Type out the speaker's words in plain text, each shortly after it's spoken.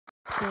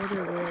kill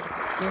their world.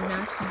 They're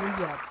not here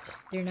yet.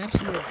 They're not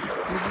here.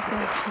 We're just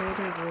gonna kill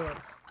their world.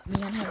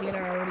 Me and Javier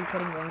are already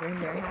putting water in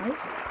their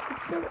house.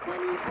 It's so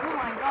funny. Oh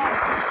my god,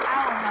 it's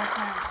our house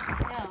now.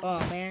 Yeah. Oh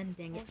man,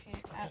 dang it.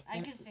 Okay, I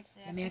can fix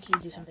it. Let me actually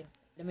do something.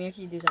 Let me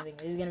actually do something.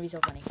 This is gonna be so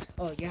funny.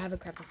 Oh, you have a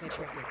crafting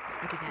picture right there.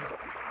 Okay, guys,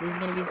 this is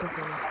gonna be so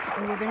funny.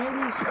 And we're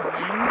gonna leave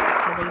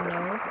signs so they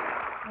know.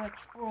 The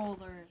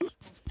trollers. The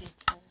big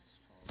trollers.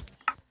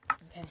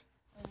 Okay.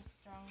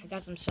 I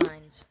got some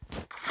signs.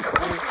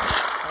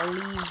 I'll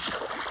leave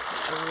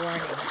a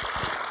warning.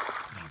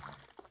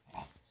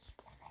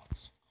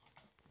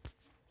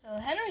 So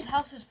Henry's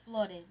house is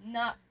flooded.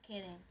 Not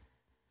kidding.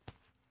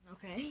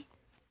 Okay.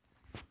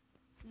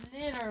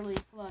 Literally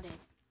flooded.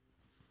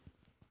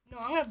 No,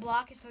 I'm gonna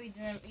block it so he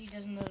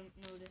doesn't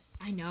notice.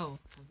 I know.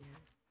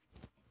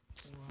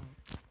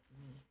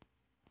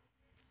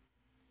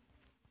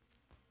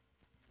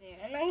 There,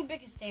 and I'm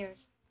big as stairs.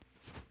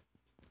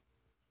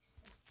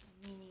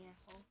 Meanie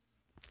asshole.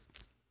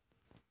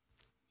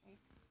 Break.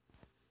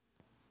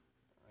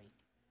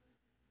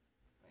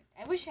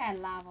 I wish I had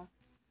lava.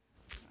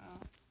 No,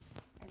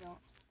 I don't.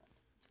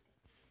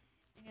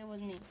 Take it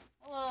with me.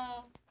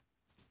 Hello.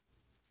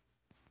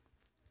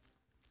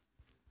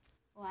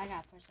 Oh, I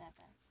gotta push that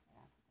back.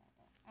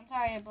 I'm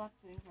sorry, I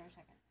blocked you for a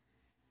second.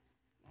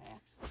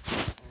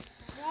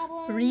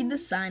 Read the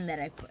sign that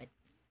I put.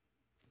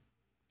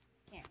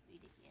 Can't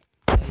read it yet.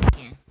 Oh, you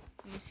can.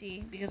 Let me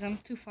see, because I'm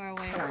too far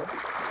away. Hold on.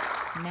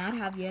 Not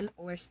Javier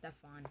or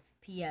Stefan.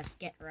 P.S.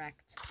 Get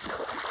wrecked. Really,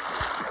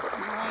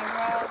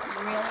 bro?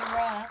 Really,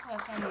 bro? That's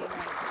what somebody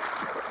writes.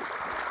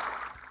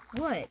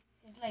 What?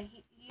 It's like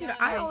he Dude,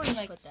 I always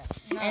like, put that.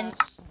 And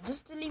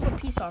just to leave a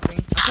peace offering,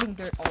 I'm putting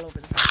dirt all over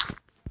the house.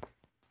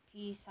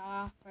 Peace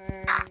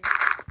offers.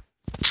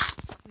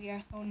 We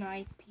are so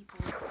nice people.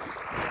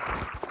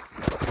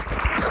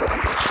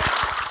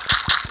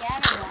 Yeah,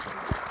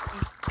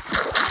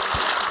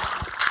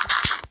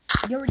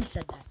 You already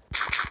said that.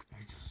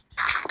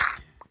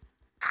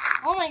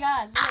 oh my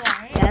god, look at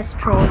that. Best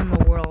troll in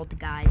the world,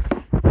 guys.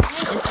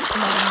 Just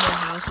flooding their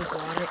house with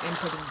water and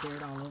putting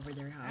dirt all over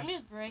their house. I'm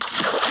just breaking.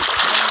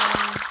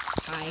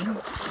 Hi.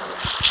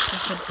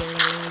 Just put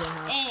dirt all over their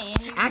house. Hey,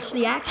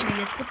 Actually,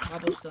 let's put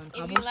cobblestone.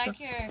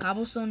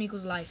 Cobblestone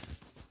equals life.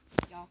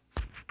 Yo.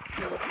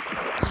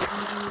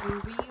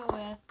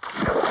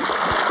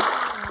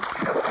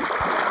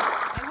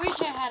 I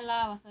wish I had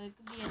lava so it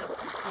could be in a city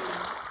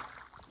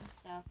and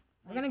stuff.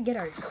 We're gonna get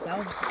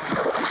ourselves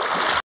stuck.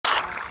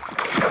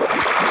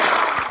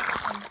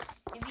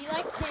 If you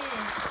like to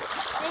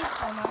say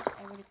so much,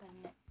 I already put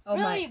in it. Oh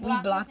really, my,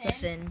 we blocked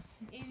us in.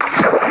 If you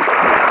like to say so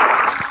much,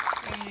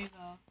 there you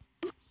go.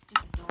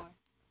 Stupid door.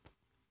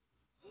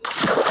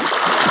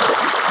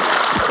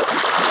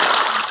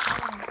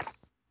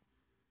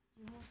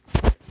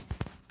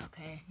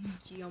 Okay,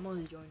 she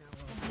almost joined our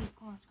world.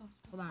 Come on, let's go.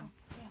 Hold on.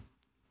 Yeah,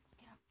 let's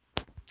get up.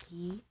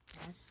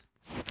 P.S.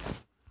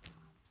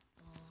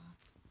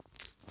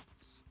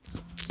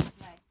 It's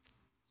like,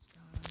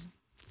 Stone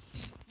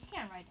you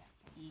can't write that.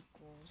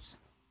 equals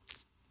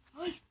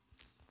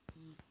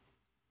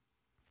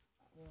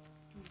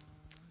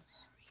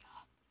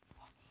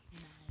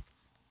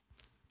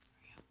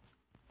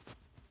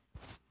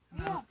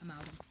I'm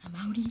outie. I'm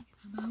out here.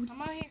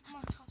 Come on,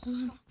 let's go.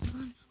 Hold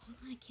on.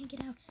 I can't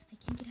get out. I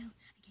can't get out.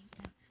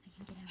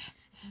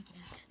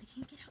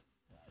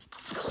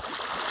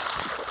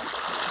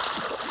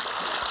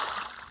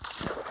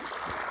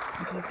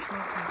 Did you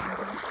troll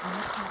Catherine's house? Is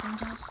this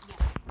Catherine's house? Yeah.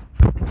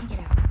 I can't get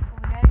out. Well,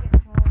 we gotta get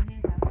troll in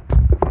his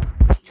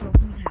house. Troll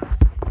whose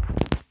house?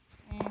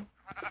 And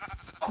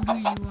Who do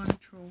you want to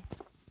troll?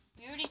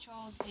 we already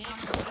trolled his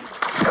house.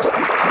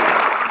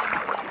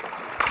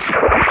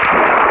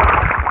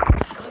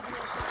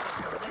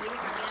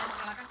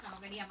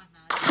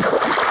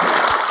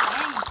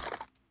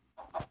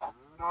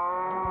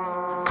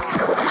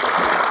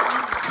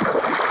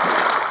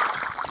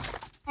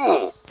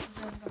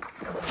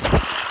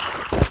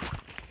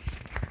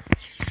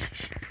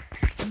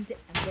 I'm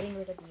getting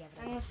rid of the evidence.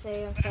 I'm gonna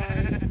say I'm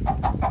sorry.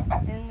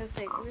 I'm gonna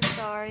say we're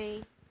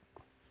sorry.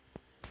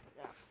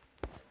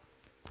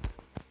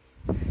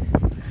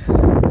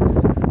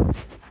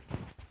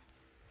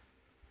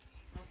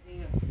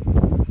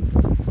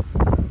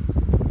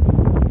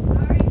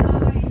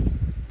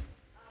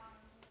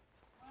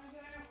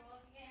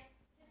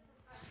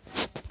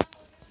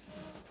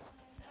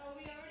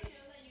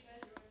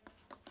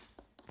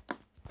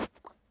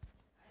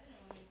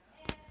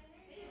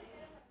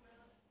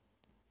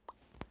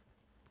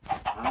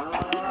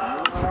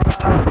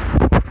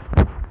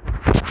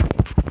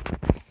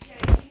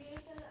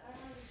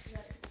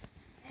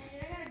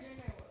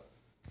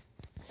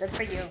 Good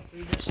for you.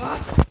 You're just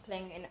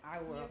playing in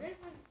our world.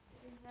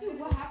 Dude,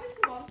 what happened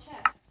to all the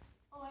chests?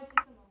 Oh, I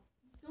took them all.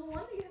 No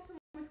wonder you have so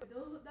much.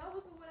 That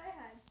wasn't what I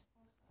had.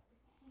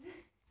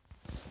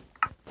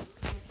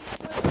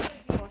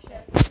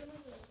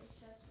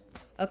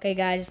 Okay,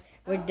 guys,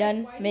 we're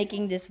done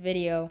making this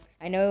video.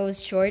 I know it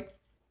was short.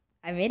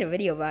 I made a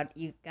video about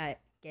you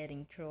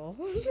getting troll.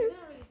 It's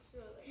not really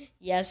true.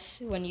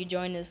 Yes, when you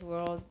join this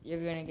world, you're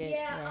gonna get.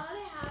 Yeah, all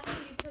that happened,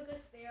 you took a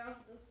stair off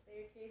the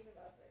staircase and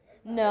that's it.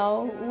 That's not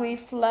No, really we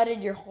bad.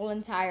 flooded your whole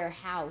entire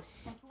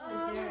house. You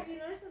notice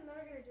I'm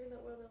never gonna join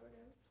that world ever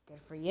again.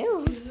 Good for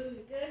you.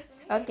 Good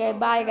for me. Okay,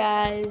 bye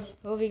guys.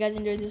 Hope you guys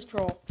enjoyed this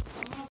troll.